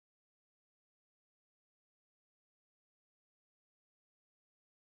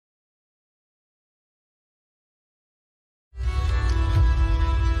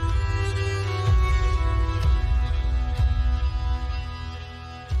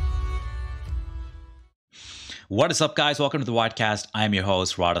What is up, guys? Welcome to the podcast. I'm your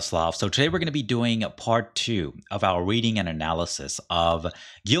host, Rodeslav. So today we're going to be doing part 2 of our reading and analysis of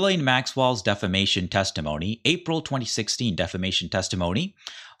Ghislaine Maxwell's defamation testimony, April 2016 defamation testimony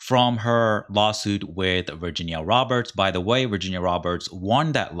from her lawsuit with Virginia Roberts. By the way, Virginia Roberts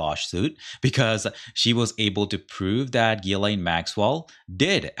won that lawsuit because she was able to prove that Ghislaine Maxwell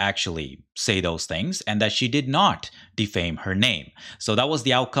did actually say those things and that she did not defame her name. So that was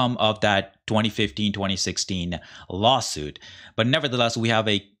the outcome of that 2015-2016 lawsuit. But nevertheless, we have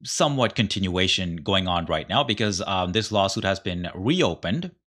a somewhat continuation going on right now because this lawsuit has been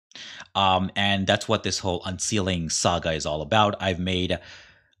reopened. And that's what this whole unsealing saga is all about. I've made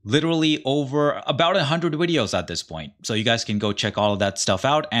literally over about 100 videos at this point. So you guys can go check all of that stuff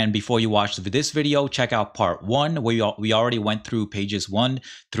out. And before you watch this video, check out part 1. We already went through pages 1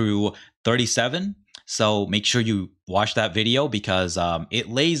 through 37. So make sure you watch that video because it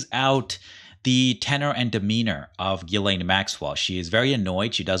lays out the tenor and demeanor of Ghislaine Maxwell. She is very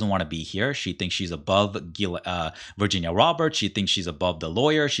annoyed. She doesn't want to be here. She thinks she's above Virginia Roberts. She thinks she's above the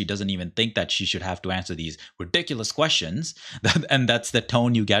lawyer. She doesn't even think that she should have to answer these ridiculous questions. And that's the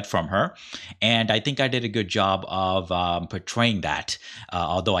tone you get from her. And I think I did a good job of portraying that,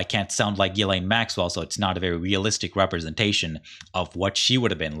 although I can't sound like Ghislaine Maxwell, so it's not a very realistic representation of what she would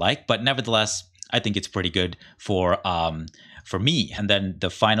have been like. But nevertheless, I think it's pretty good for me. And then the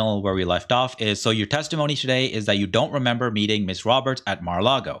final where we left off is, so your testimony today is that you don't remember meeting Miss Roberts at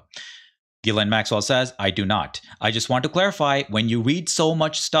Mar-a-Lago. Ghislaine Maxwell says, I do not. I just want to clarify, when you read so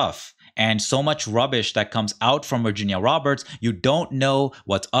much stuff and so much rubbish that comes out from Virginia Roberts, you don't know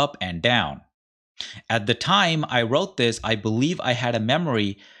what's up and down. At the time I wrote this, I believe I had a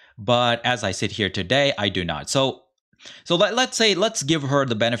memory, but as I sit here today, I do not. So let's give her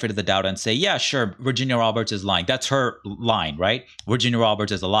the benefit of the doubt and say, yeah, sure, Virginia Roberts is lying. That's her line, right? Virginia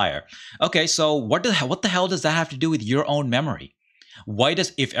Roberts is a liar. Okay, so what the hell does that have to do with your own memory?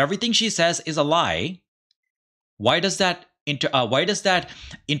 If everything she says is a lie, why does that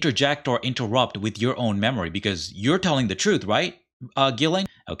interject or interrupt with your own memory? Because you're telling the truth, right, Ghislaine?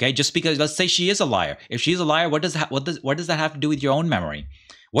 Okay, just because, let's say she is a liar. If she's a liar, what does that have to do with your own memory?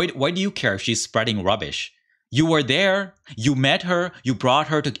 Why do you care if she's spreading rubbish? You were there, you met her, you brought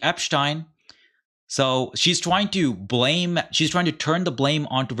her to Epstein. So she's trying to turn the blame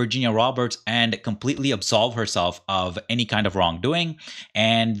onto Virginia Roberts and completely absolve herself of any kind of wrongdoing.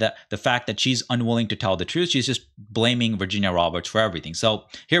 And the fact that she's unwilling to tell the truth, she's just blaming Virginia Roberts for everything. So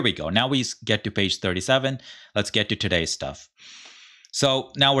here we go. Now we get to page 37. Let's get to today's stuff.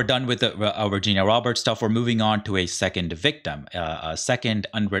 So now we're done with the Virginia Roberts stuff. We're moving on to a second victim, a second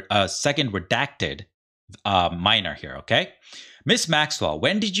redacted minor here, okay? Miss Maxwell,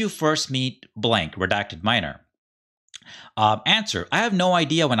 when did you first meet blank, redacted minor? Answer, I have no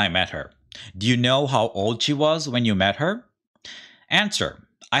idea when I met her. Do you know how old she was when you met her? Answer,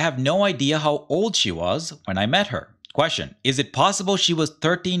 I have no idea how old she was when I met her. Question, is it possible she was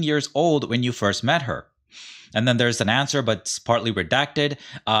 13 years old when you first met her? And then there's an answer, but it's partly redacted.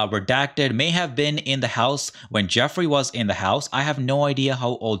 Redacted may have been in the house when Jeffrey was in the house. I have no idea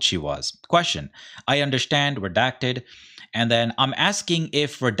how old she was. Question, I understand, redacted. And then I'm asking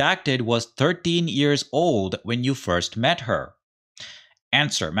if redacted was 13 years old when you first met her.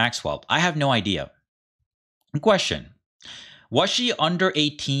 Answer, Maxwell, I have no idea. Question, was she under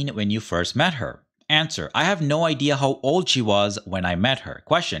 18 when you first met her? Answer, I have no idea how old she was when I met her.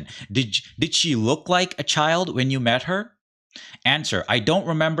 Question, did she look like a child when you met her? Answer, I don't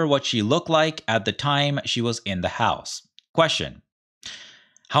remember what she looked like at the time she was in the house. Question,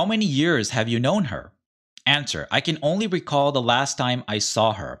 how many years have you known her? Answer, I can only recall the last time I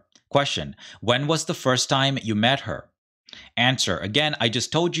saw her. Question, when was the first time you met her? Answer, again, I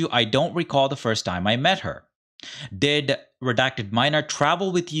just told you I don't recall the first time I met her. Did redacted minor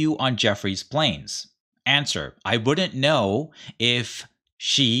travel with you on Jeffrey's planes? Answer, I wouldn't know if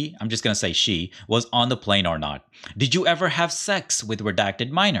she, I'm just going to say she, was on the plane or not. Did you ever have sex with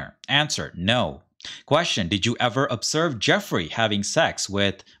redacted minor? Answer, no. Question, did you ever observe Jeffrey having sex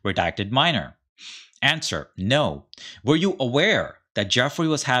with redacted minor? Answer, no. Were you aware that Jeffrey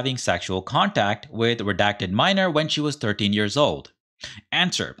was having sexual contact with redacted minor when she was 13 years old?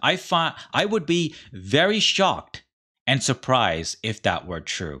 Answer, I would be very shocked and surprised if that were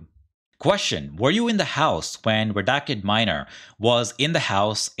true. Question, were you in the house when redacted minor was in the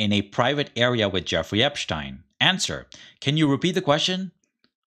house in a private area with Jeffrey Epstein? Answer, can you repeat the question?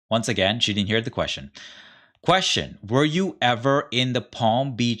 Once again, she didn't hear the question. Question, were you ever in the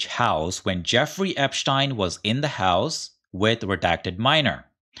Palm Beach house when Jeffrey Epstein was in the house with redacted minor?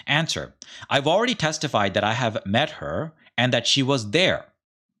 Answer, I've already testified that I have met her and that she was there.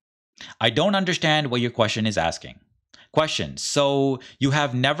 I don't understand what your question is asking. Question. So you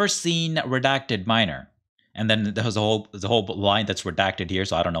have never seen redacted minor. And then there's the whole line that's redacted here,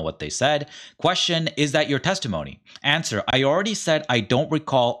 so I don't know what they said. Question, is that your testimony? Answer, I already said I don't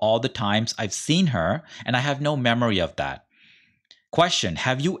recall all the times I've seen her, and I have no memory of that. Question,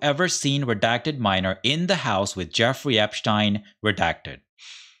 have you ever seen redacted minor in the house with Jeffrey Epstein redacted?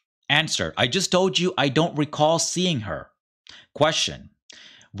 Answer, I just told you I don't recall seeing her. Question,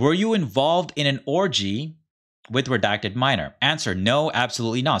 were you involved in an orgy with redacted minor? Answer, no,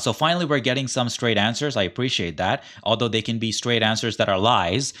 absolutely not. So finally, we're getting some straight answers. I appreciate that, although they can be straight answers that are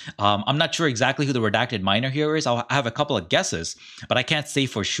lies. I'm not sure exactly who the redacted minor here is. I have a couple of guesses, but I can't say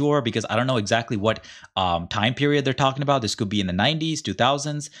for sure because I don't know exactly what time period they're talking about. This could be in the 90s,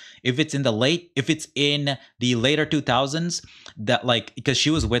 2000s. If it's in the later 2000s, because she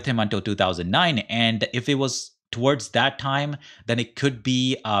was with him until 2009, and if it was towards that time, then it could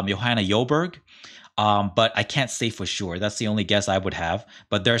be Johanna Joberg. But I can't say for sure. That's the only guess I would have.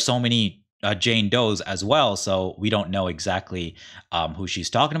 But there are so many Jane Does as well, so we don't know exactly who she's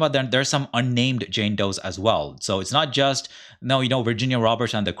talking about. Then there's some unnamed Jane Does as well. So it's not just, Virginia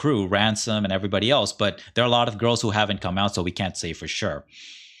Roberts and the crew, Ransom and everybody else, but there are a lot of girls who haven't come out, so we can't say for sure.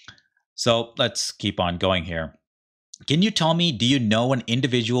 So let's keep on going here. Can you tell me, do you know an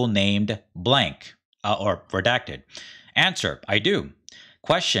individual named blank or redacted? Answer, I do.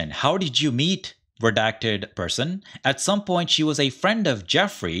 Question, how did you meet redacted person? At some point, she was a friend of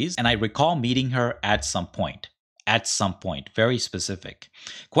Jeffrey's, and I recall meeting her at some point. At some point. Very specific.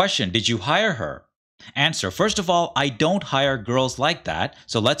 Question, did you hire her? Answer, first of all, I don't hire girls like that,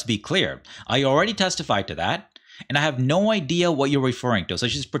 so let's be clear. I already testified to that, and I have no idea what you're referring to. So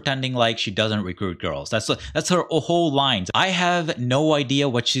she's pretending like she doesn't recruit girls. That's her whole line. I have no idea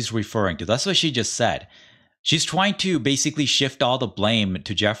what she's referring to. That's what she just said. She's trying to basically shift all the blame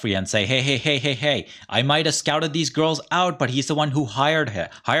to Jeffrey and say, hey, I might have scouted these girls out, but he's the one who hired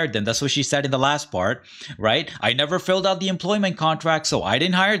them. That's what she said in the last part, right? I never filled out the employment contract, so I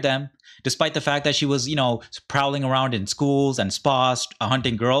didn't hire them. Despite the fact that she was, prowling around in schools and spas,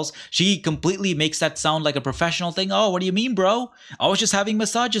 hunting girls, she completely makes that sound like a professional thing. Oh, what do you mean, bro? I was just having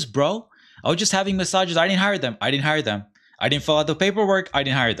massages, bro. I didn't hire them. I didn't fill out the paperwork. I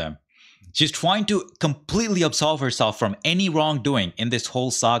didn't hire them. She's trying to completely absolve herself from any wrongdoing in this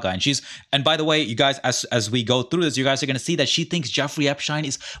whole saga. And by the way, you guys, as we go through this, you guys are going to see that she thinks Jeffrey Epstein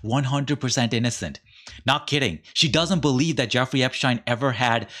is 100% innocent. Not kidding. She doesn't believe that Jeffrey Epstein ever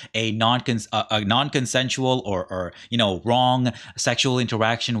had a non-consensual or wrong sexual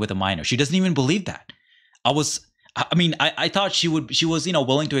interaction with a minor. She doesn't even believe that. I thought she was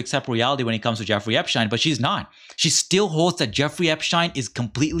willing to accept reality when it comes to Jeffrey Epstein, but she's not. She still holds that Jeffrey Epstein is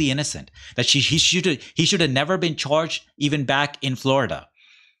completely innocent. That he should have never been charged even back in Florida.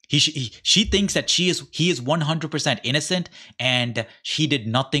 She thinks that he is 100% innocent and he did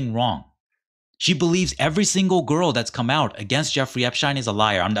nothing wrong. She believes every single girl that's come out against Jeffrey Epstein is a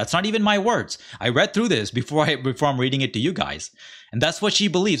liar. That's not even my words. I read through this before I'm reading it to you guys. And that's what she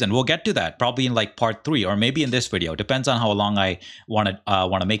believes. And we'll get to that probably in part 3 or maybe in this video. Depends on how long I want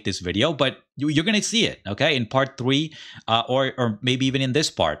to make this video. But you're going to see it, okay, in part 3 or maybe even in this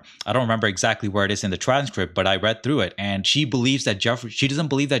part. I don't remember exactly where it is in the transcript, but I read through it. And she believes that she doesn't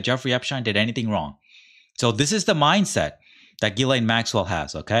believe that Jeffrey Epstein did anything wrong. So this is the mindset that Ghislaine Maxwell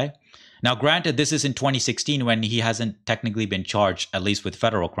has, okay? Now, granted, this is in 2016 when he hasn't technically been charged, at least with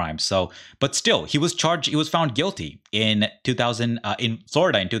federal crimes. But still, he was charged. He was found guilty in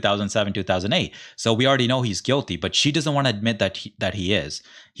Florida in 2007, 2008. So we already know he's guilty, but she doesn't want to admit that he is.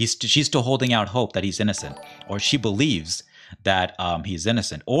 She's still holding out hope that he's innocent, or she believes that he's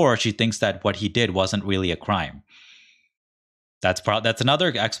innocent, or she thinks that what he did wasn't really a crime. That's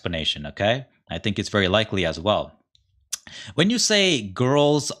another explanation. Okay, I think it's very likely as well. When you say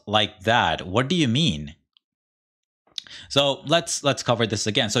girls like that, what do you mean? So let's cover this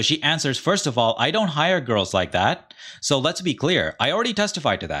again. So she answers, first of all, I don't hire girls like that. So let's be clear. I already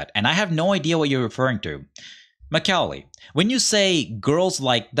testified to that, and I have no idea what you're referring to. Macaulay, when you say girls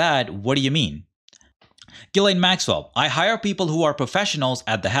like that, what do you mean? Ghislaine Maxwell, I hire people who are professionals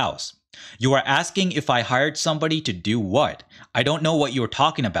at the house. You are asking if I hired somebody to do what? I don't know what you're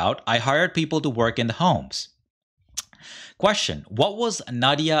talking about. I hired people to work in the homes. Question, what was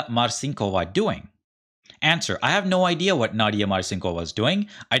Nadia Marcinkova doing? Answer, I have no idea what Nadia Marcinkova was doing.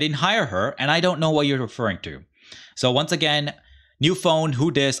 I didn't hire her, and I don't know what you're referring to. So once again, new phone, who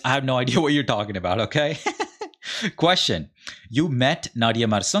dis? I have no idea what you're talking about, okay? Question, you met Nadia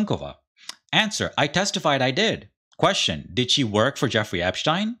Marcinkova? Answer, I testified I did. Question, did she work for Jeffrey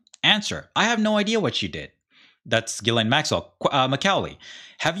Epstein? Answer, I have no idea what she did. That's Ghislaine Maxwell. Macaulay,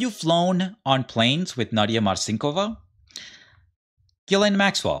 have you flown on planes with Nadia Marcinkova? Ghislaine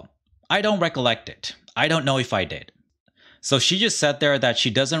Maxwell, I don't recollect it. I don't know if I did. So she just said there that she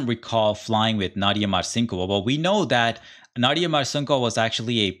doesn't recall flying with Nadia Marcinkova. Well, we know that Nadia Marcinkova was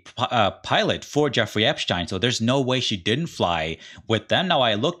actually a pilot for Jeffrey Epstein, so there's no way she didn't fly with them. Now,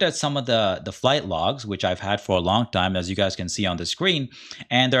 I looked at some of the flight logs, which I've had for a long time, as you guys can see on the screen,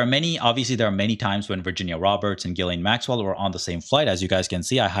 and there are many times when Virginia Roberts and Ghislaine Maxwell were on the same flight. As you guys can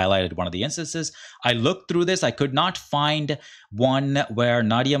see, I highlighted one of the instances. I looked through this. I could not find one where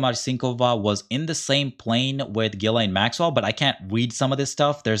Nadia Marcinkova was in the same plane with Ghislaine Maxwell, but I can't read some of this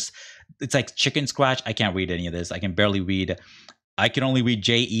stuff. It's like chicken scratch. I can't read any of this. I can barely read. I can only read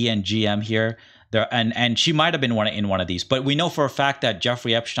JE and GM here. And she might have been in one of these, but we know for a fact that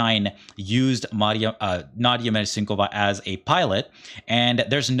Jeffrey Epstein used Nadia Marcinkova as a pilot, and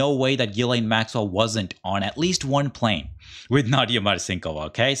there's no way that Ghislaine Maxwell wasn't on at least one plane with Nadia Marcinkova.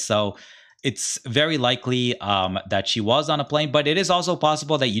 Okay, so it's very likely that she was on a plane, but it is also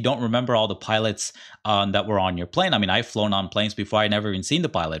possible that you don't remember all the pilots that were on your plane. I mean, I've flown on planes before. I never even seen the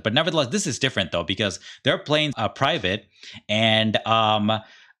pilot, but nevertheless, this is different though, because their planes are private and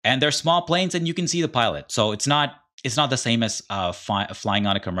they're small planes, and you can see the pilot. So it's not the same as flying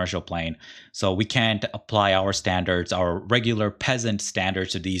on a commercial plane. So we can't apply our standards, our regular peasant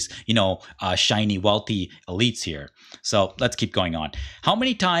standards, to these, shiny, wealthy elites here. So let's keep going on. How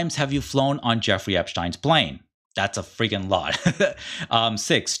many times have you flown on Jeffrey Epstein's plane? That's a freaking lot.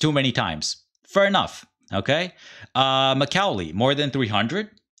 6, too many times. Fair enough. Okay. Macaulay, more than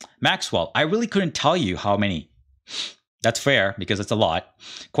 300. Maxwell, I really couldn't tell you how many. That's fair, because it's a lot.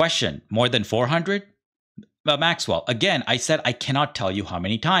 Question, more than 400? Maxwell, again, I said I cannot tell you how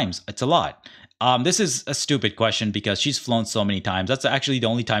many times. It's a lot. This is a stupid question because she's flown so many times. That's actually the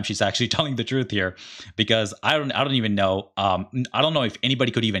only time she's actually telling the truth here, because I don't even know. I don't know if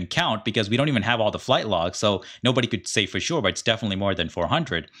anybody could even count, because we don't even have all the flight logs, so nobody could say for sure. But it's definitely more than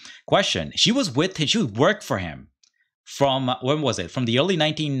 400. Question: she was with him. She worked for him from, when was it? From the early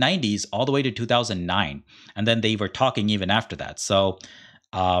 1990s all the way to 2009, and then they were talking even after that. So,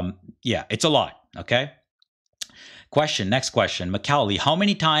 yeah, it's a lot. Okay. Question, next question. Macaulay, how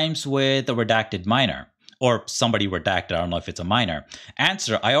many times with a redacted minor? Or somebody redacted, I don't know if it's a minor.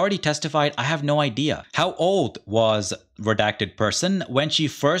 Answer, I already testified, I have no idea. How old was redacted person when she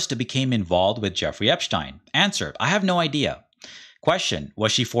first became involved with Jeffrey Epstein? Answer, I have no idea. Question,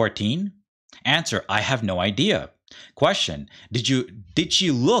 was she 14? Answer, I have no idea. Question, did she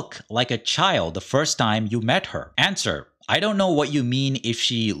look like a child the first time you met her? Answer, I don't know what you mean if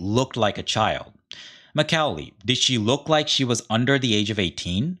she looked like a child. Macaulay, did she look like she was under the age of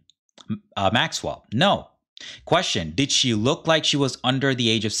 18? Maxwell, no. Question, did she look like she was under the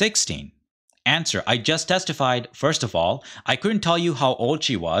age of 16? Answer, I just testified. First of all, I couldn't tell you how old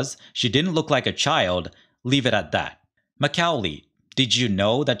she was. She didn't look like a child. Leave it at that. Macaulay, did you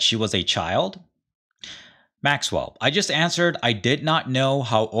know that she was a child? Maxwell, I just answered I did not know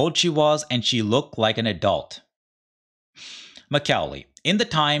how old she was and she looked like an adult. Macaulay, in the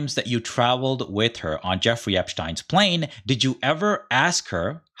times that you traveled with her on Jeffrey Epstein's plane, did you ever ask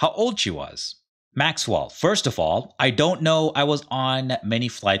her how old she was? Maxwell, first of all, I don't know. I was on many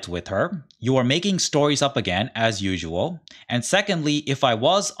flights with her. You are making stories up again, as usual. And secondly, if I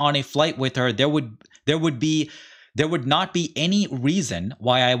was on a flight with her, there would not be any reason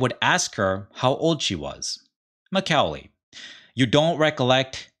why I would ask her how old she was. Macaulay, you don't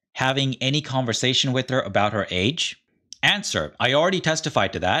recollect having any conversation with her about her age? Answer, I already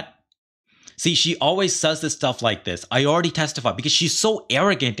testified to that. See, she always says this stuff like this. I already testified, because she's so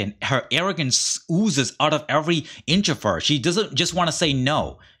arrogant and her arrogance oozes out of every inch of her. She doesn't just want to say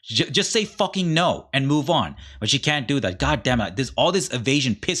no. Just say fucking no and move on. But she can't do that. God damn it. All this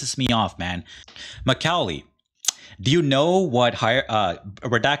evasion pisses me off, man. Macaulay, do you know what a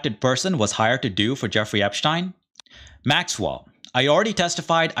redacted person was hired to do for Jeffrey Epstein? Maxwell, I already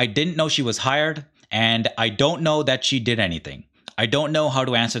testified. I didn't know she was hired. And I don't know that she did anything. I don't know how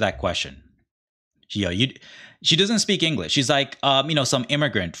to answer that question. She doesn't speak English. She's like, some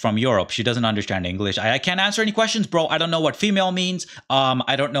immigrant from Europe. She doesn't understand English. I can't answer any questions, bro. I don't know what female means.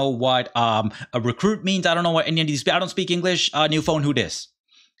 I don't know what a recruit means. I don't know what any of these. I don't speak English. New phone, who dis?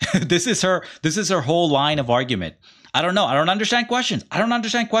 This is her whole line of argument. I don't know. I don't understand questions. I don't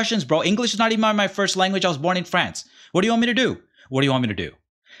understand questions, bro. English is not even my first language. I was born in France. What do you want me to do? What do you want me to do?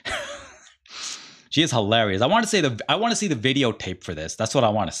 She is hilarious. I want to see the videotape for this. That's what I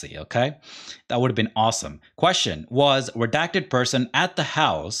want to see, okay? That would have been awesome. Question, was redacted person at the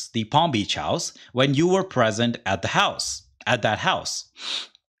house, the Palm Beach house, when you were present at that house?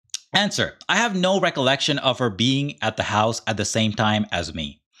 Answer, I have no recollection of her being at the house at the same time as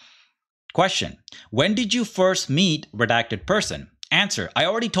me. Question, when did you first meet redacted person? Answer, I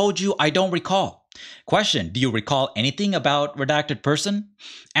already told you I don't recall. Question, do you recall anything about redacted person?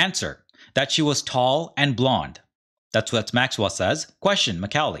 Answer, that she was tall and blonde. That's what Maxwell says. Question,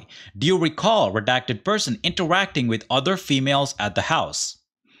 Macaulay, do you recall redacted person interacting with other females at the house?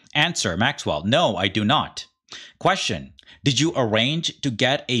 Answer, Maxwell, no, I do not. Question, did you arrange to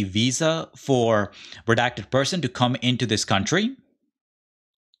get a visa for redacted person to come into this country?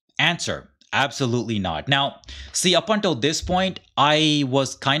 Answer, absolutely not. Now, see, up until this point, I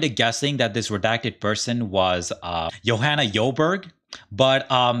was kind of guessing that this redacted person was Johanna Joberg, but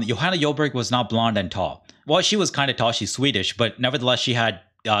Johanna Joberg was not blonde and tall. Well, she was kind of tall. She's Swedish, but nevertheless, she had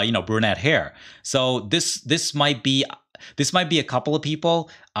brunette hair. So this might be a couple of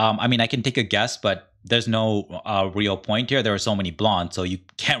people. I mean, I can take a guess, but there's no real point here. There are so many blondes, so you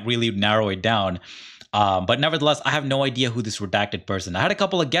can't really narrow it down. But nevertheless, I have no idea who this redacted person. I had a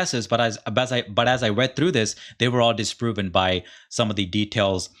couple of guesses, but as I read through this, they were all disproven by some of the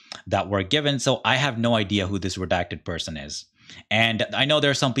details that were given. So I have no idea who this redacted person is. And I know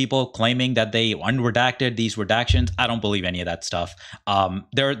there are some people claiming that they unredacted these redactions. I don't believe any of that stuff.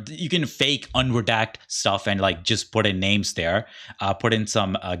 You can fake unredact stuff and like just put in names there, put in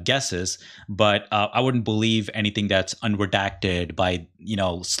some guesses, but I wouldn't believe anything that's unredacted by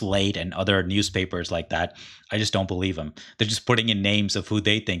Slate and other newspapers like that. I just don't believe them. They're just putting in names of who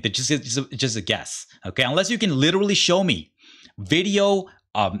they think. It's just a guess. Okay, unless you can literally show me video.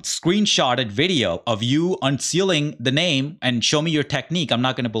 Screenshotted video of you unsealing the name and show me your technique, I'm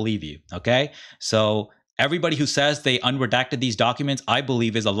not going to believe you. Okay, so everybody who says they unredacted these documents, I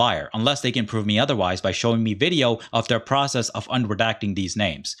believe is a liar, unless they can prove me otherwise by showing me video of their process of unredacting these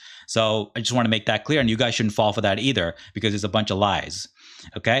names. So I just want to make that clear, and you guys shouldn't fall for that either, because it's a bunch of lies.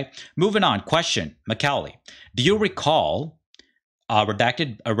 Okay, moving on. Question, Macaulay, do you recall a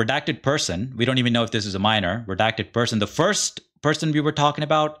redacted person? We don't even know if this is a minor. Redacted person, the first person we were talking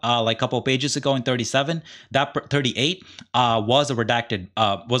about like a couple of pages ago in 37, that 38 was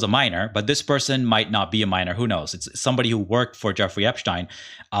a minor, but this person might not be a minor. Who knows? It's somebody who worked for Jeffrey Epstein,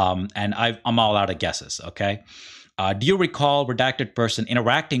 and I'm all out of guesses. Okay, do you recall redacted person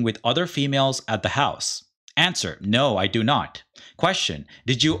interacting with other females at the house? Answer, no, I do not. Question,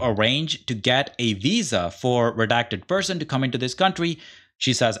 did you arrange to get a visa for redacted person to come into this country?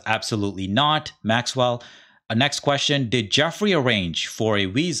 She says absolutely not. Maxwell. Next question, did Jeffrey arrange for a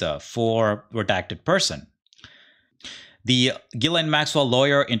visa for redacted person? The Ghislaine Maxwell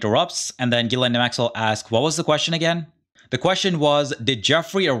lawyer interrupts, and then Ghislaine Maxwell asks, what was the question again? The question was, did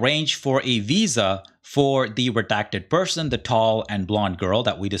Jeffrey arrange for a visa for the redacted person, the tall and blonde girl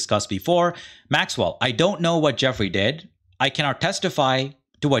that we discussed before? Maxwell, I don't know what Jeffrey did. I cannot testify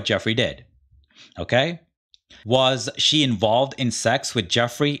to what Jeffrey did. Okay? Was she involved in sex with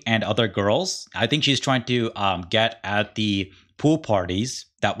Jeffrey and other girls? I think she's trying to get at the pool parties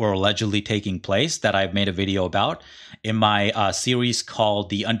that were allegedly taking place that I've made a video about in my series called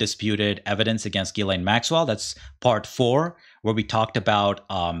The Undisputed Evidence Against Ghislaine Maxwell. That's part 4, where we talked about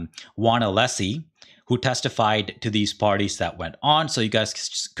Juan Alessi, who testified to these parties that went on. So you guys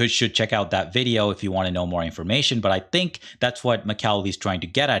should check out that video if you want to know more information. But I think that's what Macaulay's trying to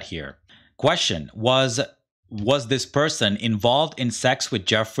get at here. Question, was this person involved in sex with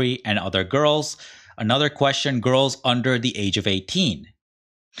Jeffrey and other girls? Another question, girls under the age of 18.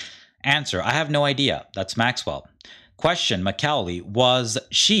 Answer, I have no idea. That's Maxwell. Question, Macaulay, was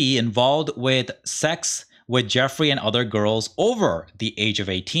she involved with sex with Jeffrey and other girls over the age of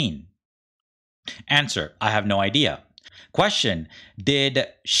 18? Answer, I have no idea. Question, did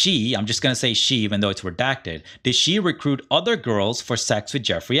she, I'm just going to say she even though it's redacted, did she recruit other girls for sex with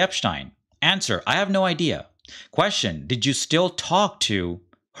Jeffrey Epstein? Answer, I have no idea. Question, did you still talk to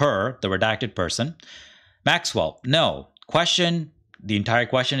her, the redacted person? Maxwell, no. Question, the entire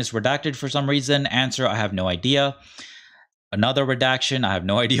question is redacted for some reason. Answer, I have no idea. Another redaction, I have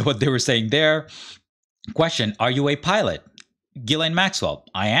no idea what they were saying there. Question, are you a pilot? Ghislaine Maxwell,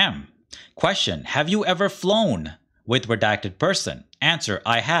 I am. Question, have you ever flown with redacted person? Answer,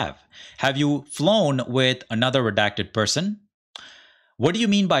 I have. Have you flown with another redacted person? What do you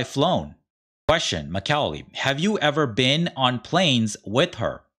mean by flown? Question, Macaulay, have you ever been on planes with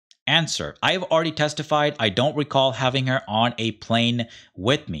her? Answer, I've already testified I don't recall having her on a plane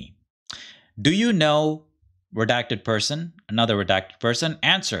with me. Do you know redacted person, another redacted person?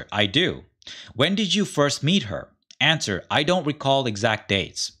 Answer, I do. When did you first meet her? Answer, I don't recall exact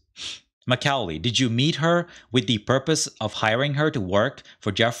dates. Macaulay, did you meet her with the purpose of hiring her to work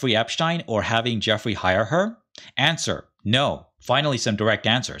for Jeffrey Epstein or having Jeffrey hire her? Answer, no. Finally, some direct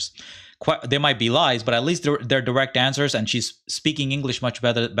answers. They might be lies, but at least they're direct answers, and she's speaking English much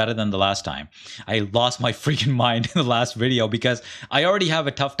better than the last time. I lost my freaking mind in the last video because I already have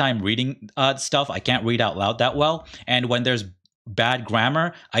a tough time reading stuff. I can't read out loud that well, and when there's bad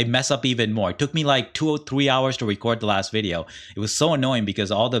grammar, I mess up even more. It took me like 2 or 3 hours to record the last video. It was so annoying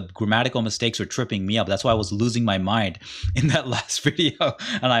because all the grammatical mistakes were tripping me up. That's why I was losing my mind in that last video,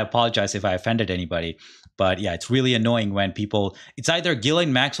 and I apologize if I offended anybody. But yeah, it's really annoying when people, it's either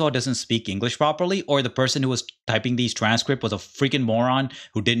Ghislaine Maxwell doesn't speak English properly, or the person who was typing these transcript was a freaking moron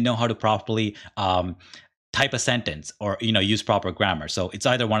who didn't know how to properly type a sentence or, use proper grammar. So it's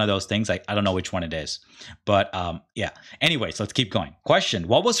either one of those things. I don't know which one it is. But yeah. Anyways, let's keep going. Question: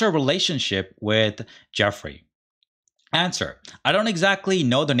 what was her relationship with Jeffrey? Answer: I don't exactly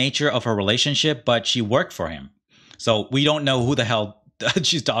know the nature of her relationship, but she worked for him. So we don't know who the hell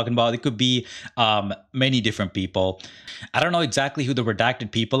she's talking about. It could be many different people. I don't know exactly who the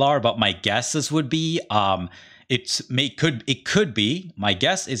redacted people are, but my guesses would be it could be, my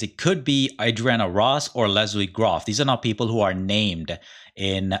guess is it could be Adriana Ross or Leslie Groff. These are not people who are named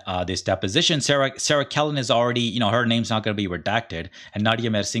in this deposition. Sarah Kellen is already, her name's not going to be redacted. And Nadia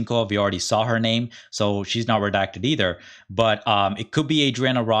Mersinkova, we already saw her name, so she's not redacted either. But it could be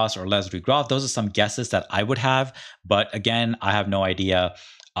Adriana Ross or Leslie Groff. Those are some guesses that I would have. But again, I have no idea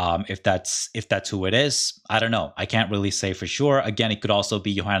if that's who it is. I don't know. I can't really say for sure. Again, it could also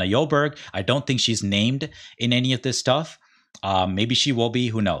be Johanna Joberg. I don't think she's named in any of this stuff. Maybe she will be,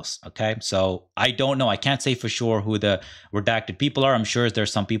 who knows? Okay, so I don't know. I can't say for sure who the redacted people are. I'm sure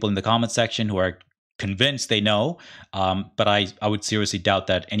there's some people in the comment section who are convinced they know, but I would seriously doubt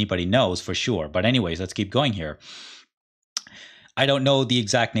that anybody knows for sure. But anyways, let's keep going here. I don't know the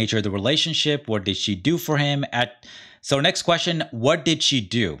exact nature of the relationship. What did she do for him? So next question, what did she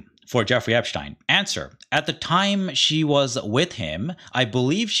do for Jeffrey Epstein? Answer: at the time she was with him, I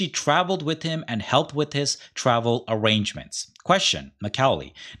believe she traveled with him and helped with his travel arrangements. Question: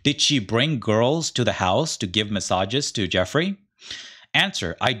 Macaulay, did she bring girls to the house to give massages to Jeffrey?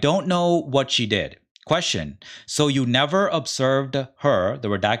 Answer: I don't know what she did. Question: so you never observed her, the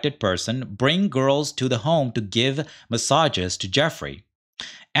redacted person, bring girls to the home to give massages to Jeffrey?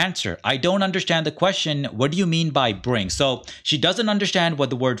 Answer: I don't understand the question. What do you mean by bring? So she doesn't understand what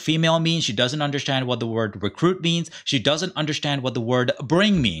the word female means. She doesn't understand what the word recruit means. She doesn't understand what the word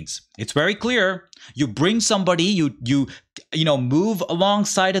bring means. It's very clear. You bring somebody, you move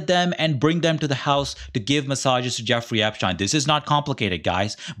alongside of them and bring them to the house to give massages to Jeffrey Epstein. This is not complicated,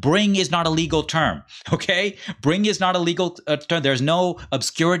 guys. Bring is not a legal term, okay? Bring is not a legal term. There's no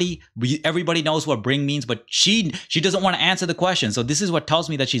obscurity. Everybody knows what bring means, but she doesn't want to answer the question. So this is what tells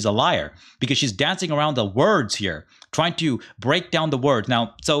me that she's a liar, because she's dancing around the words here, trying to break down the words.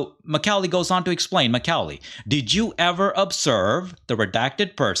 Now, so Macaulay goes on to explain. Macaulay, did you ever observe the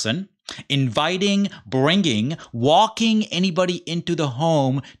redacted person inviting, bringing, walking anybody into the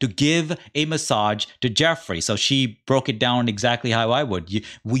home to give a massage to Jeffrey? So she broke it down exactly how I would.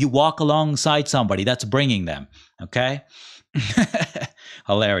 You walk alongside somebody, that's bringing them, okay?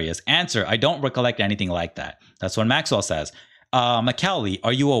 Hilarious. Answer: I don't recollect anything like that. That's what Maxwell says. Macaulay,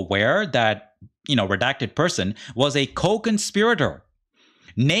 are you aware that, redacted person was a co-conspirator,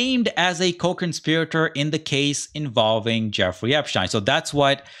 named as a co-conspirator in the case involving Jeffrey Epstein? So that's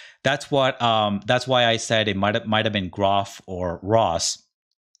why I said it might have been Groff or Ross,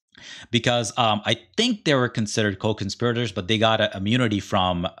 because I think they were considered co-conspirators, but they got immunity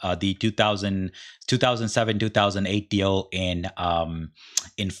from the 2007-2008 deal in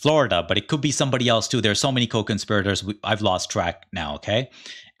Florida. But it could be somebody else too. There's so many co-conspirators. I've lost track now. Okay.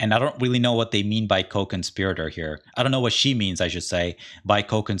 And I don't really know what they mean by co-conspirator here. I don't know what she means, I should say, by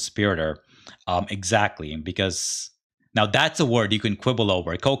co-conspirator exactly, because now that's a word you can quibble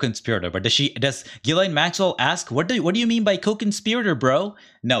over, co-conspirator. But does Ghislaine Maxwell ask, what do you mean by co-conspirator, bro?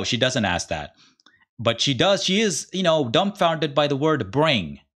 No, she doesn't ask that. But she does. She is, dumbfounded by the word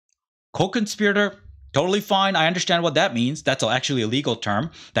bring. Co-conspirator, totally fine. I understand what that means. That's actually a legal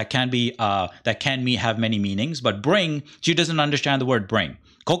term that can have many meanings. But bring, she doesn't understand the word bring.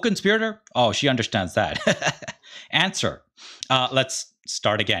 Co-conspirator? Oh, she understands that. Answer. Let's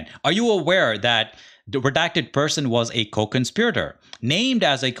start again. Are you aware that the redacted person was a co-conspirator, named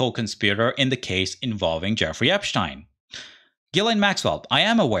as a co-conspirator in the case involving Jeffrey Epstein? Ghislaine Maxwell: I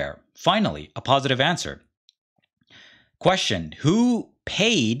am aware. Finally, a positive answer. Question: who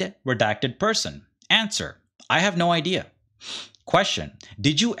paid redacted person? Answer: I have no idea. Question: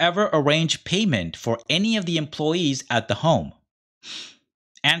 did you ever arrange payment for any of the employees at the home?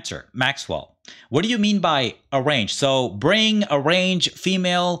 Answer: Maxwell: what do you mean by arrange? So bring, arrange,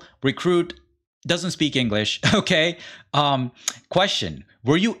 female, recruit, Doesn't speak English. Okay. Question: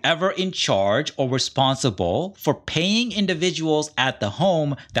 were you ever in charge or responsible for paying individuals at the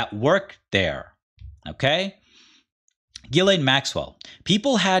home that work there? Okay. Ghislaine Maxwell: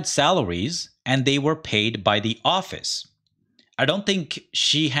 people had salaries and they were paid by the office. I don't think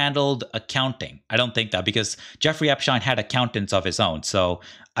she handled accounting. I don't think that, because Jeffrey Epstein had accountants of his own. So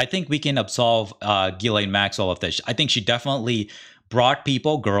I think we can absolve Ghislaine Maxwell of this. I think she definitely brought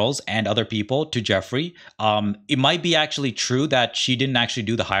people, girls and other people, to Jeffrey. It might be actually true that she didn't actually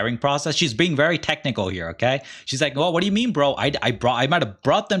do the hiring process. She's being very technical here. Okay, she's like, "Well, what do you mean, bro? I might have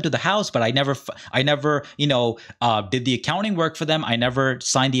brought them to the house, but I never, did the accounting work for them. I never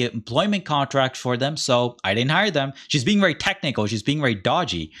signed the employment contract for them, so I didn't hire them." She's being very technical. She's being very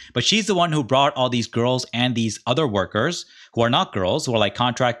dodgy. But she's the one who brought all these girls and these other workers who are not girls, who are like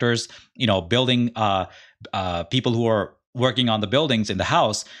contractors, building people who are working on the buildings in the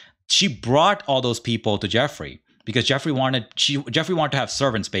house. She brought all those people to Jeffrey because Jeffrey wanted to have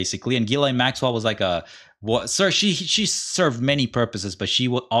servants, basically. And Ghislaine Maxwell was like she served many purposes, but she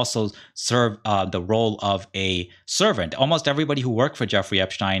would also serve the role of a servant. Almost everybody who worked for Jeffrey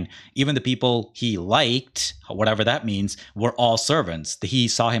Epstein, even the people he liked, whatever that means, were all servants. He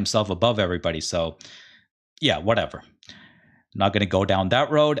saw himself above everybody. So yeah, whatever. Not going to go down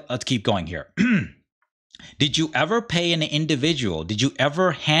that road. Let's keep going here. Did you ever pay an individual? Did you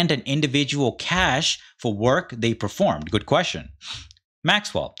ever hand an individual cash for work they performed? Good question.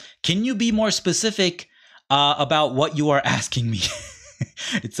 Maxwell: can you be more specific about what you are asking me?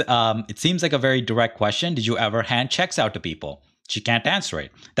 It seems like a very direct question. Did you ever hand checks out to people? She can't answer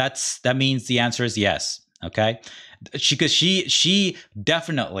it. That means the answer is yes. Okay, because she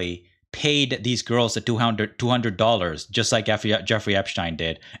definitely paid these girls the $200, just like Jeffrey Epstein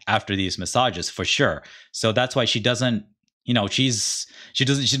did after these massages, for sure. So that's why she doesn't, she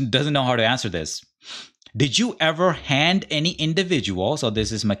doesn't know how to answer this. Did you ever hand any individual, so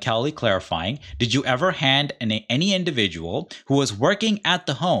this is McKelly clarifying, did you ever hand any individual who was working at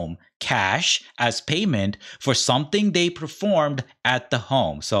the home cash as payment for something they performed at the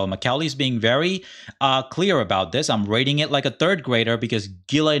home? So McKelly's being very clear about this. I'm rating it like a third grader because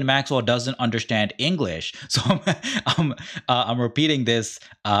Ghislaine Maxwell doesn't understand English. So I'm repeating this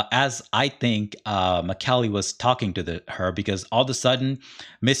as I think McKelly was talking to her, because all of a sudden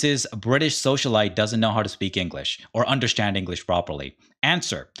Mrs. British socialite doesn't know how to speak English or understand English properly.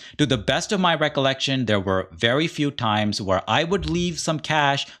 Answer: to the best of my recollection, there were very few times where I would leave some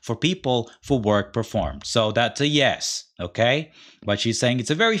cash for people for work performed. So that's a yes, okay? But she's saying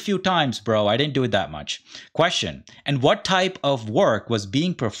it's a very few times, bro. I didn't do it that much. Question: and what type of work was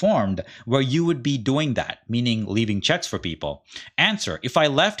being performed where you would be doing that, meaning leaving checks for people? Answer: if I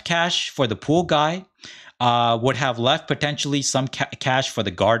left cash for the pool guy, would have left potentially some cash for the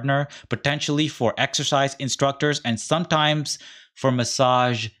gardener, potentially for exercise instructors, and sometimes for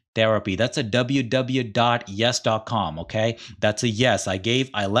massage therapy. That's a www.yes.com, okay? That's a yes. I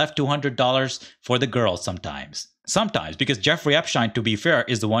left $200 for the girls sometimes. Sometimes, because Jeffrey Epstein, to be fair,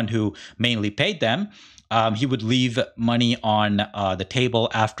 is the one who mainly paid them. He would leave money on the table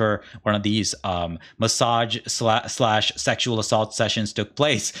after one of these massage / sexual assault sessions took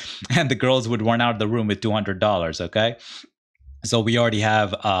place, and the girls would run out of the room with $200, okay? So we already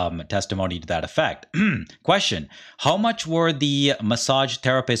have testimony to that effect. Question: how much were the massage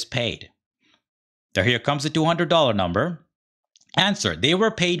therapists paid? Here comes the $200 number. Answer: they were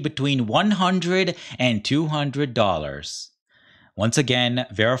paid between $100 and $200. Once again,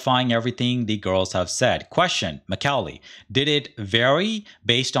 verifying everything the girls have said. Question: McCauley, did it vary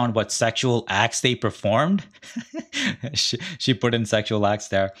based on what sexual acts they performed? she put in sexual acts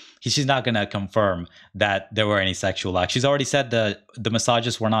there. She's not going to confirm that there were any sexual acts. She's already said the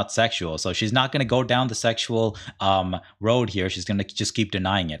massages were not sexual, so she's not going to go down the sexual road here. She's going to just keep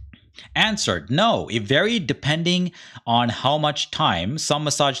denying it. Answered: no, it varied depending on how much time. Some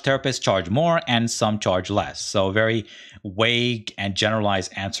massage therapists charge more and some charge less. So very vague and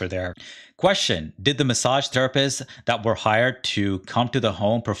generalized answer there. Question: did the massage therapists that were hired to come to the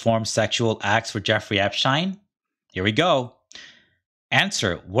home perform sexual acts for Jeffrey Epstein? Here we go.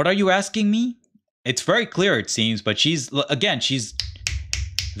 Answer: what are you asking me? It's very clear, it seems, but she's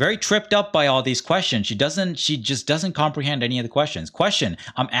very tripped up by all these questions. She just doesn't comprehend any of the questions. Question: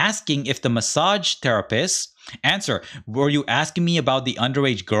 I'm asking if the massage therapists. Answer: were you asking me about the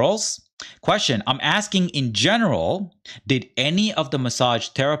underage girls? Question: I'm asking in general, did any of the massage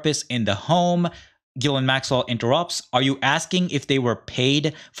therapists in the home? Ghislaine Maxwell interrupts: are you asking if they were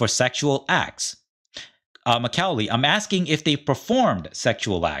paid for sexual acts? McCauley: I'm asking if they performed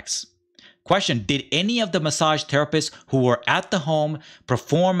sexual acts. Question, did any of the massage therapists who were at the home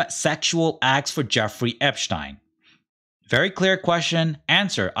perform sexual acts for Jeffrey Epstein? Very clear question.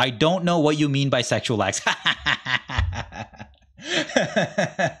 Answer, I don't know what you mean by sexual acts.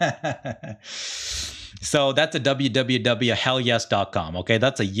 So that's a www.hellyes.com. Okay,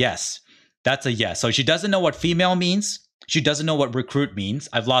 that's a yes. That's a yes. So she doesn't know what female means. She doesn't know what recruit means.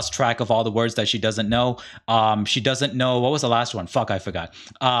 I've lost track of all the words that she doesn't know. She doesn't know, what was the last one? Fuck, I forgot.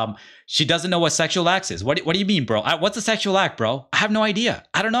 She doesn't know what sexual acts is. What do you mean, bro? What's a sexual act, bro? I have no idea.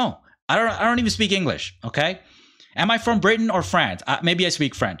 I don't know. I don't even speak English, okay? Am I from Britain or France? Maybe I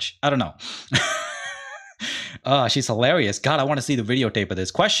speak French. I don't know. She's hilarious. God, I want to see the videotape of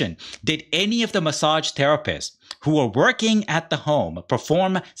this. Question, did any of the massage therapists who were working at the home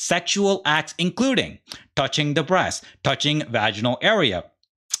perform sexual acts, including touching the breast, touching vaginal area,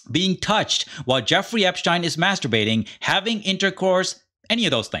 being touched while Jeffrey Epstein is masturbating, having intercourse, any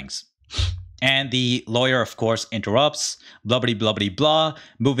of those things? And the lawyer, of course, interrupts, blubbity, blubbity, blah.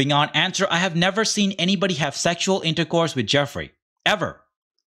 Moving on. Answer, I have never seen anybody have sexual intercourse with Jeffrey, ever.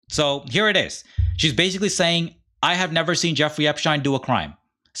 So here it is. She's basically saying, I have never seen Jeffrey Epstein do a crime.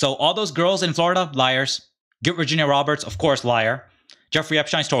 So all those girls in Florida, liars. Get Virginia Roberts, of course, liar. Jeffrey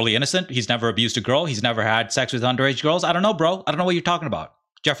Epstein's totally innocent. He's never abused a girl. He's never had sex with underage girls. I don't know, bro. I don't know what you're talking about.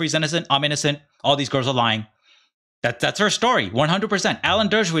 Jeffrey's innocent. I'm innocent. All these girls are lying. That's her story, 100%. Alan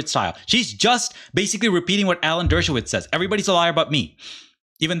Dershowitz style. She's just basically repeating what Alan Dershowitz says. Everybody's a liar but me.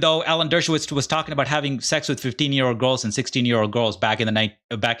 Even though Alan Dershowitz was talking about having sex with 15-year-old girls and 16-year-old girls back in the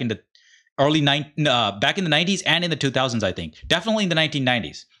 90s and in the 2000s, I think. Definitely in the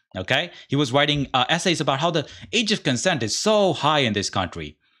 1990s. Okay? He was writing essays about how the age of consent is so high in this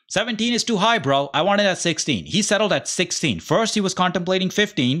country. 17 is too high, bro. I want it at 16. He settled at 16. First, he was contemplating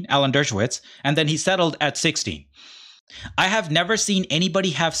 15, Alan Dershowitz, and then he settled at 16. I have never seen anybody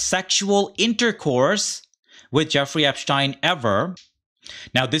have sexual intercourse with Jeffrey Epstein ever.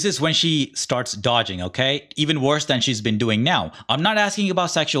 Now, this is when she starts dodging, okay? Even worse than she's been doing now. I'm not asking about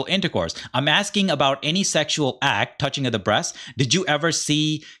sexual intercourse. I'm asking about any sexual act, touching of the breast. Did you ever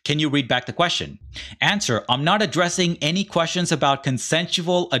see? Can you read back the question? Answer, I'm not addressing any questions about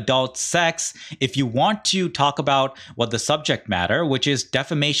consensual adult sex. If you want to talk about what the subject matter, which is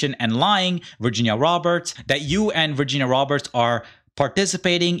defamation and lying, Virginia Roberts, that you and Virginia Roberts are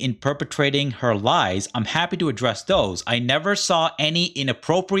participating in perpetrating her lies, I'm happy to address those. I never saw any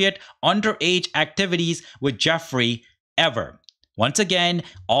inappropriate underage activities with Jeffrey ever. Once again,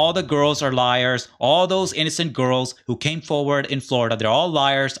 all the girls are liars. All those innocent girls who came forward in Florida, they're all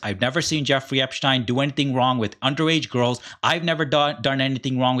liars. I've never seen Jeffrey Epstein do anything wrong with underage girls. I've never done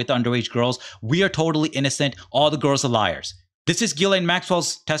anything wrong with underage girls. We are totally innocent. All the girls are liars. This is Ghislaine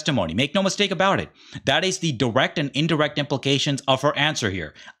Maxwell's testimony. Make no mistake about it. That is the direct and indirect implications of her answer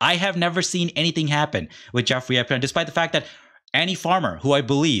here. I have never seen anything happen with Jeffrey Epstein, despite the fact that Annie Farmer, who I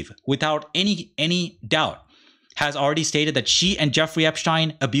believe, without any doubt, has already stated that she and Jeffrey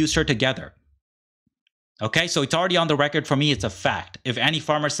Epstein abused her together. Okay, so it's already on the record for me. It's a fact. If Annie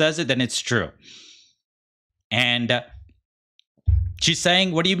Farmer says it, then it's true. And she's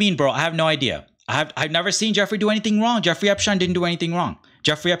saying, what do you mean, bro? I have no idea. I've never seen Jeffrey do anything wrong. Jeffrey Epstein didn't do anything wrong.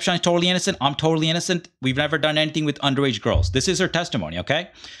 Jeffrey Epstein's totally innocent. I'm totally innocent. We've never done anything with underage girls. This is her testimony, okay?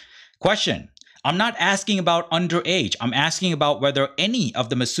 Question. I'm not asking about underage. I'm asking about whether any of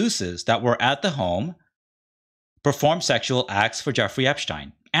the masseuses that were at the home performed sexual acts for Jeffrey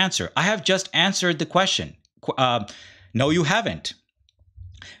Epstein. Answer. I have just answered the question. No, you haven't.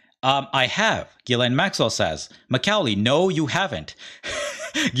 I have. Ghislaine Maxwell says. Macaulay, no, you haven't.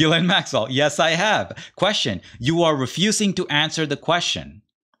 Ghislaine Maxwell, yes, I have. Question, you are refusing to answer the question.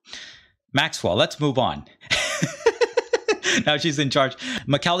 Maxwell, let's move on. Now she's in charge.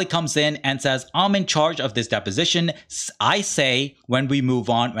 Macaulay comes in and says, I'm in charge of this deposition. I say when we move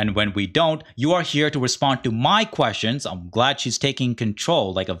on and when we don't, you are here to respond to my questions. I'm glad she's taking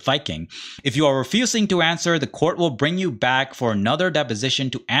control like a Viking. If you are refusing to answer, the court will bring you back for another deposition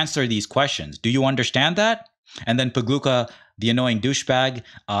to answer these questions. Do you understand that? And then Pagluka, the annoying douchebag,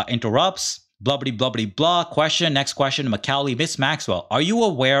 interrupts. Blubbity, blubbity, blah. Question, next question. Macaulay, Miss Maxwell, are you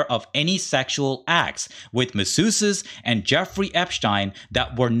aware of any sexual acts with masseuses and Jeffrey Epstein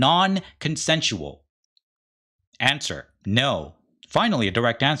that were non-consensual? Answer, no. Finally, a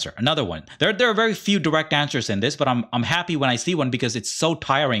direct answer. Another one. There are very few direct answers in this, but I'm happy when I see one because it's so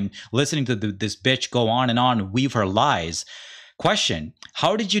tiring listening to this bitch go on and weave her lies. Question,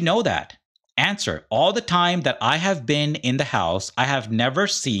 how did you know that? Answer. All the time that I have been in the house, I have never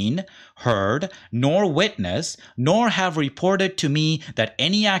seen, heard, nor witnessed, nor have reported to me that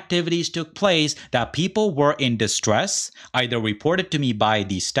any activities took place that people were in distress, either reported to me by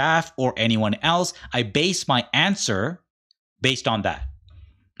the staff or anyone else. I base my answer based on that.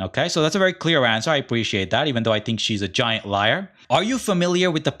 Okay, so that's a very clear answer. I appreciate that, even though I think she's a giant liar. Are you familiar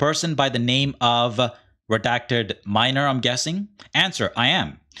with the person by the name of redacted minor, I'm guessing? Answer, I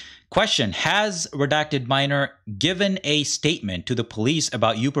am. Question, has redacted minor given a statement to the police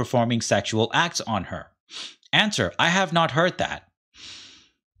about you performing sexual acts on her? Answer, I have not heard that.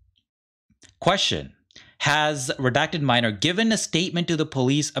 Question, has redacted minor given a statement to the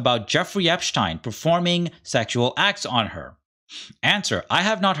police about Jeffrey Epstein performing sexual acts on her? Answer, I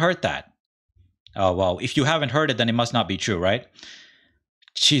have not heard that. Oh, well, if you haven't heard it, then it must not be true, right?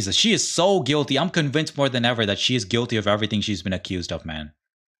 Jesus, she is so guilty. I'm convinced more than ever that she is guilty of everything she's been accused of, man.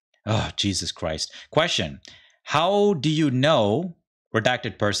 Oh, Jesus Christ. Question, how do you know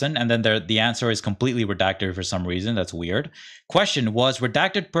redacted person? And then the answer is completely redacted for some reason. That's weird. Question, was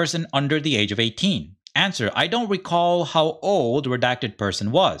redacted person under the age of 18? Answer, I don't recall how old redacted person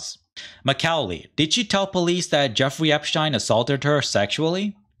was. Macaulay, did she tell police that Jeffrey Epstein assaulted her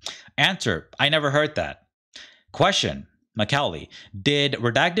sexually? Answer, I never heard that. Question, Macaulay, did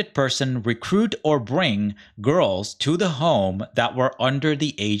redacted person recruit or bring girls to the home that were under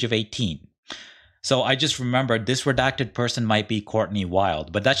the age of 18? So I just remembered this redacted person might be Courtney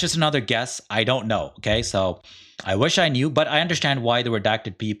Wild, but that's just another guess. I don't know. Okay, so I wish I knew, but I understand why the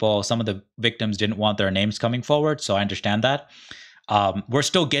redacted people, some of the victims didn't want their names coming forward, so I understand that. We're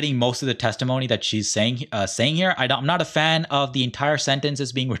still getting most of the testimony that she's saying here. I'm not a fan of the entire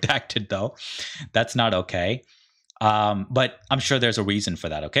sentences being redacted, though. That's not okay. But I'm sure there's a reason for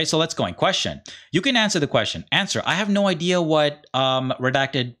that. Okay, so let's go in. Question. You can answer the question. Answer. I have no idea what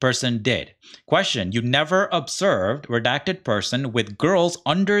redacted person did. Question. You never observed redacted person with girls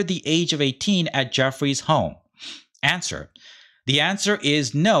under the age of 18 at Jeffrey's home. Answer. The answer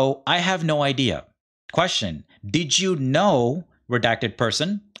is no, I have no idea. Question. Did you know redacted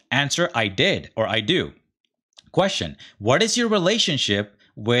person? Answer. I did, or I do. Question. What is your relationship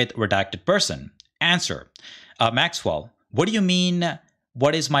with redacted person? Answer. Maxwell, what do you mean,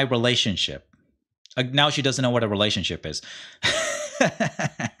 what is my relationship? Now she doesn't know what a relationship is.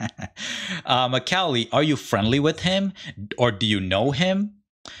 Macaulay, are you friendly with him or do you know him?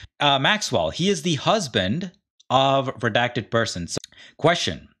 Maxwell, he is the husband of redacted person. So,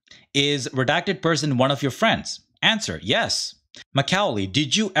 question, is redacted person one of your friends? Answer, yes. Macaulay,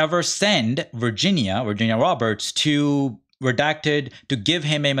 did you ever send Virginia Roberts to redacted to give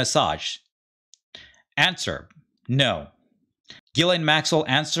him a massage? Answer, no. Ghislaine Maxwell,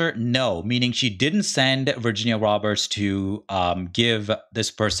 answer, no, meaning she didn't send Virginia Roberts to give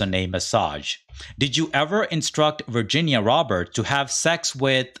this person a massage. Did you ever instruct Virginia Roberts to have sex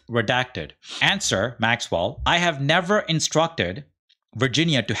with redacted? Answer, Maxwell, I have never instructed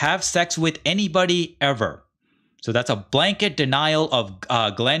Virginia to have sex with anybody ever. So that's a blanket denial of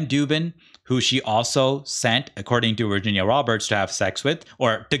Glenn Dubin, who she also sent, according to Virginia Roberts, to have sex with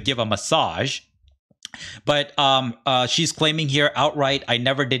or to give a massage. But she's claiming here outright, I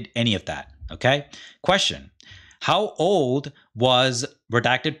never did any of that. Okay. Question. How old was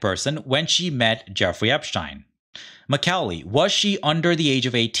redacted person when she met Jeffrey Epstein? Macaulay, was she under the age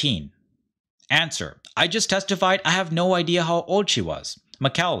of 18? Answer. I just testified I have no idea how old she was.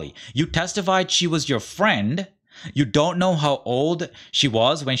 Macaulay, you testified she was your friend. You don't know how old she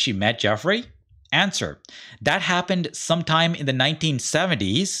was when she met Jeffrey? Answer. That happened sometime in the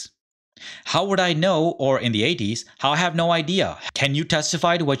 1970s. How would I know, or in the 80s? How I have no idea. Can you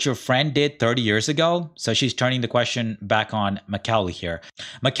testify to what your friend did 30 years ago? So she's turning the question back on Macaulay here.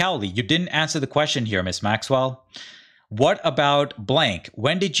 Macaulay, you didn't answer the question here, Miss Maxwell. What about blank?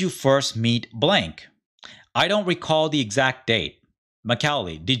 When did you first meet blank? I don't recall the exact date.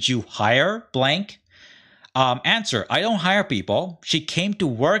 Macaulay, did you hire blank? Answer, I don't hire people. She came to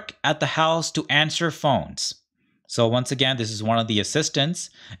work at the house to answer phones. So once again, this is one of the assistants.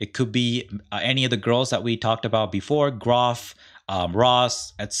 It could be any of the girls that we talked about before, Groff,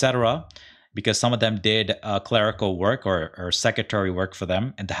 Ross, etc., because some of them did clerical work or secretary work for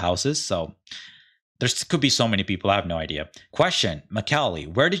them in the houses. So there could be so many people. I have no idea. Question, Macaulay,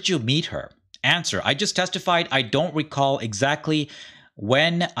 where did you meet her? Answer, I just testified I don't recall exactly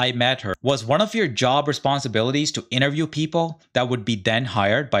when I met her. Was one of your job responsibilities to interview people that would be then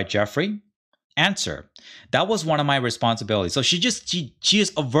hired by Jeffrey? Answer, that was one of my responsibilities. So she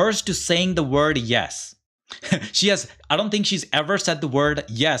is averse to saying the word yes. I don't think she's ever said the word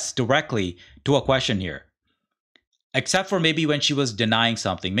yes directly to a question here. except for maybe when she was denying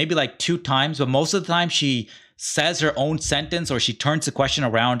something, maybe like 2 times, but most of the time she says her own sentence or she turns the question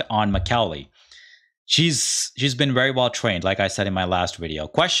around on Macaulay. She's been very well trained, like I said in my last video.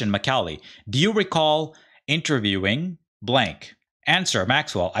 Question, Macaulay, do you recall interviewing blank? Answer,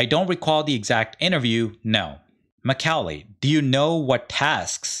 Maxwell, I don't recall the exact interview, no. Macaulay, do you know what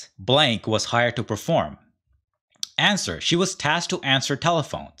tasks blank was hired to perform? Answer, she was tasked to answer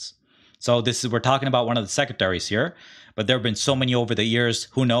telephones. So we're talking about one of the secretaries here, but there have been so many over the years,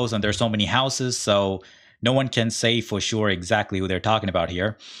 who knows, and there's so many houses, so no one can say for sure exactly who they're talking about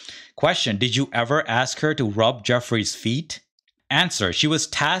here. Question, did you ever ask her to rub Jeffrey's feet? Answer, she was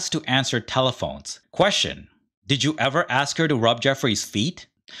tasked to answer telephones. Question, did you ever ask her to rub Jeffrey's feet?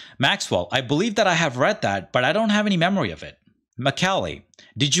 Maxwell, I believe that I have read that, but I don't have any memory of it. Macaulay,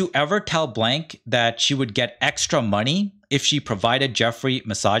 did you ever tell blank that she would get extra money if she provided Jeffrey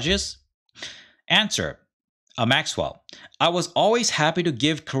massages? Answer, Maxwell, I was always happy to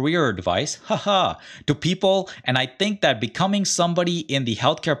give career advice, to people, and I think that becoming somebody in the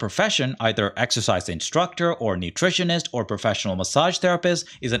healthcare profession, either exercise instructor or nutritionist or professional massage therapist,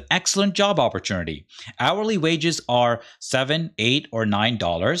 is an excellent job opportunity. Hourly wages are $7, $8, or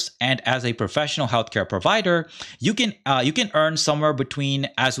 $9, and as a professional healthcare provider, you can earn somewhere between,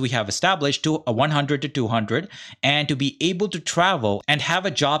 as we have established, to $100 to $200, and to be able to travel and have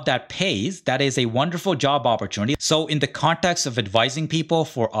a job that pays, that is a wonderful job opportunity. So in the context of advising people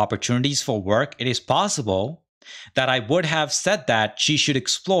for opportunities for work, it is possible that I would have said that she should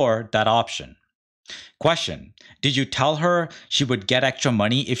explore that option. Question, did you tell her she would get extra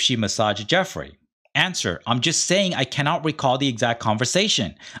money if she massaged Jeffrey? Answer, I'm just saying I cannot recall the exact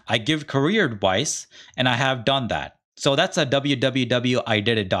conversation. I give career advice and I have done that. So that's a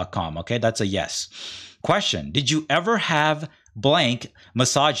www.ididit.com, okay? That's a yes. Question, did you ever have blank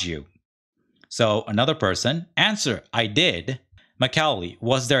massage you? So another person. Answer, I did. Macaulay,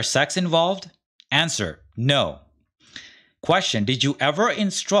 was there sex involved? Answer, no. Question, did you ever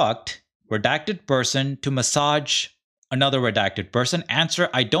instruct redacted person to massage another redacted person? Answer,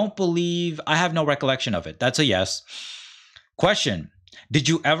 I don't believe, I have no recollection of it. That's a yes. Question, did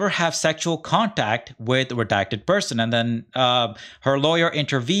you ever have sexual contact with a redacted person? And then her lawyer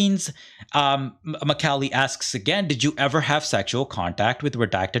intervenes. Macaulay asks again, did you ever have sexual contact with a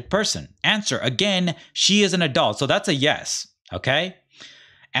redacted person? Answer, again, she is an adult. So that's a yes, okay?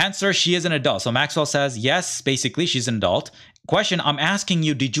 Answer, she is an adult. So Maxwell says, yes, basically, she's an adult. Question, I'm asking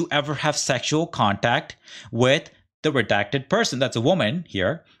you, did you ever have sexual contact with the redacted person? That's a woman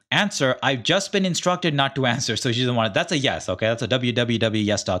here. Answer, I've just been instructed not to answer, so she doesn't want it. That's a yes, okay? That's a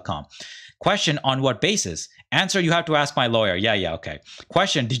www.yes.com. Question, on what basis? Answer, you have to ask my lawyer. Yeah, okay.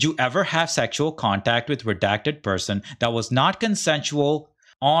 Question, did you ever have sexual contact with redacted person that was not consensual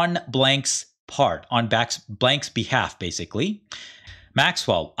on blank's part, on blank's behalf, basically?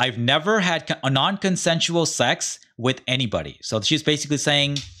 Maxwell, I've never had a non-consensual sex with anybody. So she's basically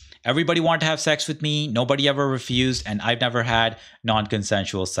saying, everybody wanted to have sex with me. Nobody ever refused. And I've never had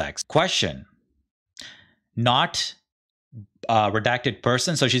non-consensual sex. Question. Not redacted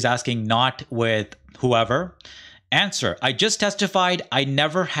person. So she's asking not with whoever. Answer. I just testified I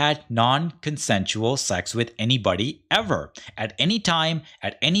never had non-consensual sex with anybody ever. At any time,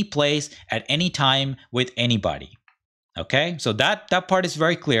 at any place, at any time with anybody. Okay. So that part is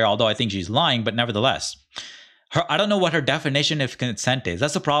very clear, although I think she's lying, but nevertheless. I don't know what her definition of consent is.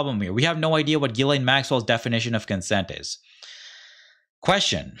 That's the problem here. We have no idea what Ghislaine Maxwell's definition of consent is.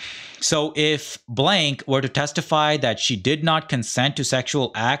 Question. So if blank were to testify that she did not consent to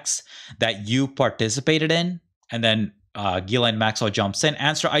sexual acts that you participated in, and then Ghislaine Maxwell jumps in.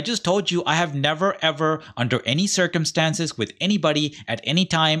 Answer, I just told you I have never ever under any circumstances with anybody at any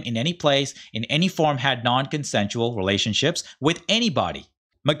time, in any place, in any form had non-consensual relationships with anybody.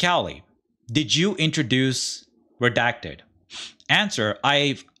 Macaulay, did you introduce redacted? Answer,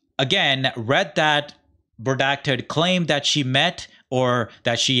 I've again read that redacted claimed that she met or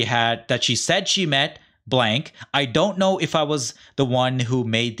that she said she met blank. I don't know if I was the one who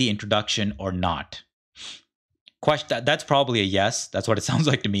made the introduction or not. Question, that's probably a yes. That's what it sounds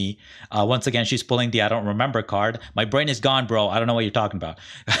like to me. Once again, she's pulling the I don't remember card. My brain is gone, bro. I don't know what you're talking about.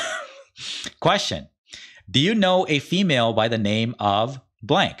 Question, do you know a female by the name of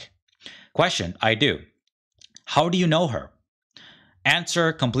blank? Question, I do. How do you know her?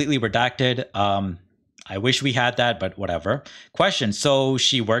 Answer, completely redacted. I wish we had that, but whatever. Question, so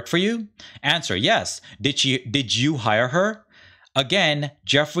she worked for you? Answer, yes. Did you hire her? Again,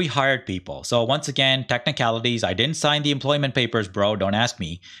 Jeffrey hired people. So once again, technicalities. I didn't sign the employment papers, bro. Don't ask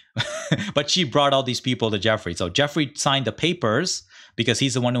me. But she brought all these people to Jeffrey. So Jeffrey signed the papers because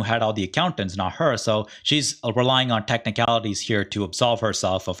he's the one who had all the accountants, not her. So she's relying on technicalities here to absolve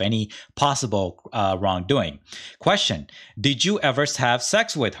herself of any possible wrongdoing. Question: did you ever have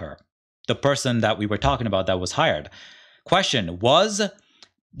sex with her? The person that we were talking about that was hired. Question: was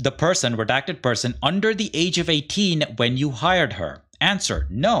the person, redacted person, under the age of 18 when you hired her? Answer: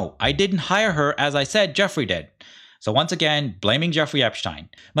 no, I didn't hire her. As I said, Jeffrey did. So once again, blaming Jeffrey Epstein.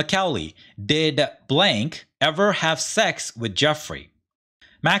 Macaulay: did blank ever have sex with Jeffrey?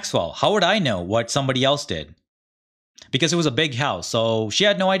 Maxwell: how would I know what somebody else did? Because it was a big house, so she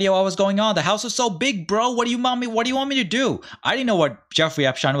had no idea what was going on. The house was so big, bro. What do you want me to do? I didn't know what Jeffrey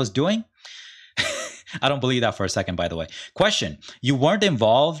Epstein was doing. I don't believe that for a second, by the way. Question: you weren't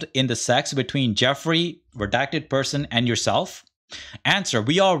involved in the sex between Jeffrey, redacted person, and yourself? Answer: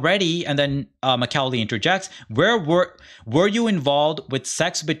 we already, and then Macaulay interjects, where were you involved with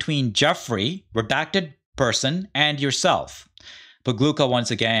sex between Jeffrey, redacted person, and yourself? Pagluka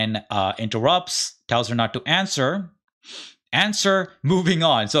once again interrupts, tells her not to answer. Answer: moving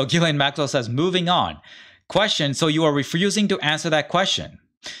on. So Ghislaine Maxwell says, moving on. Question: so you are refusing to answer that question?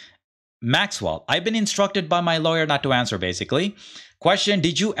 Maxwell: I've been instructed by my lawyer not to answer, basically. Question: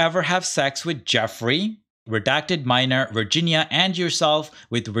 did you ever have sex with Jeffrey, redacted minor, Virginia, and yourself,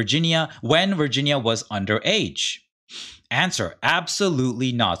 with Virginia when Virginia was underage? Answer: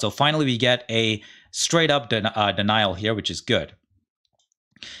 absolutely not. So finally we get a straight up denial here, which is good.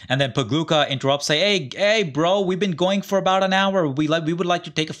 And then Pagluka interrupts, say, hey, bro, we've been going for about an hour. We would like to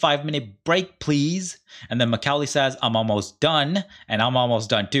take a 5-minute break, please. And then Macaulay says, I'm almost done. And I'm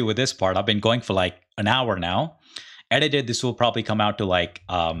almost done too with this part. I've been going for like an hour now. Edited, this will probably come out to like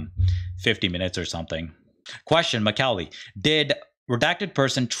 50 minutes or something. Question: Macaulay: did redacted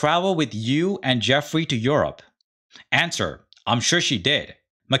person travel with you and Jeffrey to Europe? Answer: I'm sure she did.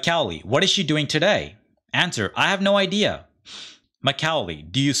 Macaulay: what is she doing today? Answer: I have no idea. Macaulay: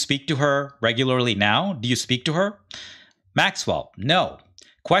 do you speak to her regularly now? Do you speak to her? Maxwell: no.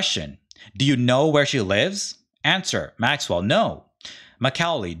 Question: do you know where she lives? Answer: Maxwell: no.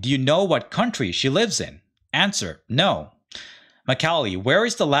 Macaulay: do you know what country she lives in? Answer: no. Macaulay: where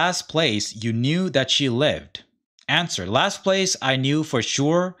is the last place you knew that she lived? Answer: last place I knew for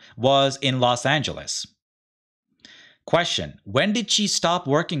sure was in Los Angeles. Question: when did she stop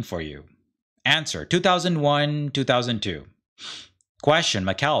working for you? Answer: 2001, 2002. Question: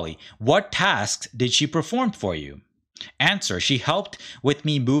 Macaulay: what tasks did she perform for you? Answer: she helped with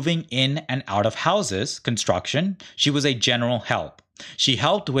me moving in and out of houses, construction. She was a general help. She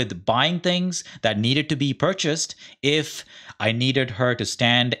helped with buying things that needed to be purchased if I needed her to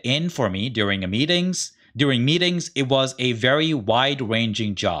stand in for me during meetings. During meetings, it was a very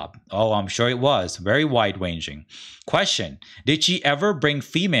wide-ranging job. Oh, I'm sure it was. Very wide-ranging. Question: did she ever bring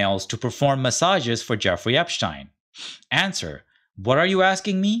females to perform massages for Jeffrey Epstein? Answer: what are you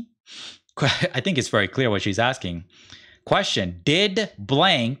asking me? I think it's very clear what she's asking. Question: did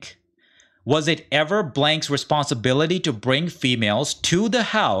blank, was it ever blank's responsibility to bring females to the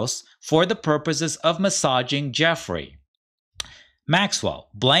house for the purposes of massaging Jeffrey? Maxwell: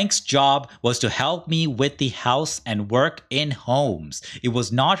 blank's job was to help me with the house and work in homes. It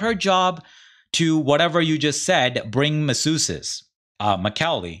was not her job to, whatever you just said, bring masseuses.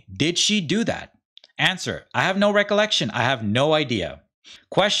 Macaulay: did she do that? Answer: I have no recollection. I have no idea.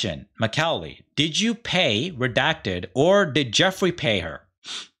 Question: Macaulay: did you pay redacted or did Jeffrey pay her?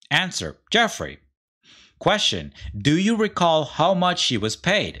 Answer: Jeffrey. Question: do you recall how much she was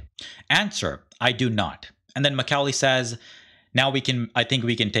paid? Answer: I do not. And then Macaulay says, now I think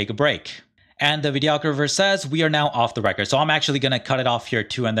we can take a break. And the videographer says, we are now off the record. So I'm actually going to cut it off here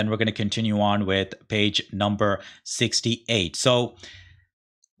too. And then we're going to continue on with page number 68. So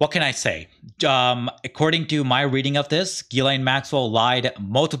what can I say? According to my reading of this, Ghislaine Maxwell lied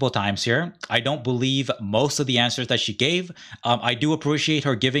multiple times here. I don't believe most of the answers that she gave. I do appreciate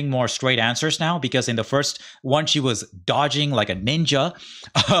her giving more straight answers now, because in the first one, she was dodging like a ninja.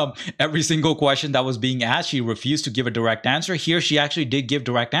 Every single question that was being asked, she refused to give a direct answer. Here, she actually did give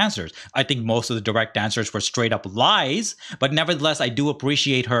direct answers. I think most of the direct answers were straight up lies, but nevertheless, I do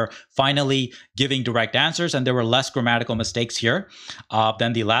appreciate her finally giving direct answers, and there were less grammatical mistakes here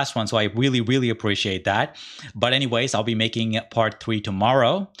than the last one. So I really appreciate that. But anyways, I'll be making part 3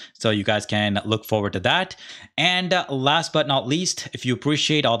 tomorrow, so you guys can look forward to that. And last but not least, if you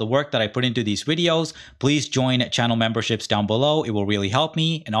appreciate all the work that I put into these videos, please join channel memberships down below. It will really help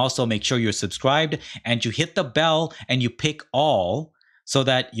me. And also make sure you're subscribed and you hit the bell and you pick all, so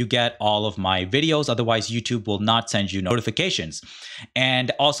that you get all of my videos. Otherwise, YouTube will not send you notifications.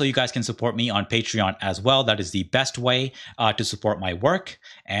 And also, you guys can support me on Patreon as well. That is the best way to support my work.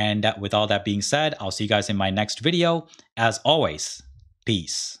 And with all that being said, I'll see you guys in my next video. As always,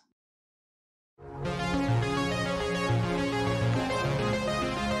 Peace.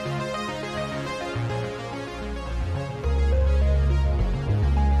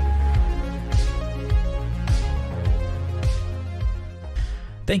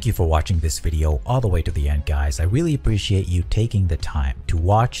 Thank you for watching this video all the way to the end, guys. I really appreciate you taking the time to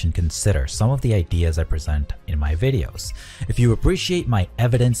watch and consider some of the ideas I present in my videos. If you appreciate my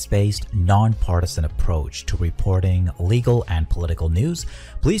evidence-based, non-partisan approach to reporting legal and political news,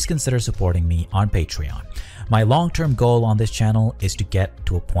 please consider supporting me on Patreon. My long-term goal on this channel is to get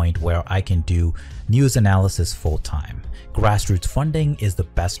to a point where I can do news analysis full-time. Grassroots funding is the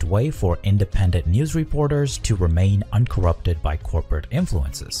best way for independent news reporters to remain uncorrupted by corporate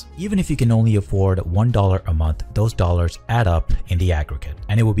influences. Even if you can only afford $1 a month, those dollars add up in the aggregate,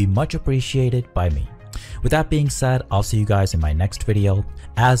 and it will be much appreciated by me. With that being said, I'll see you guys in my next video.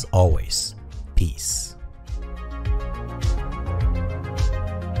 As always, peace.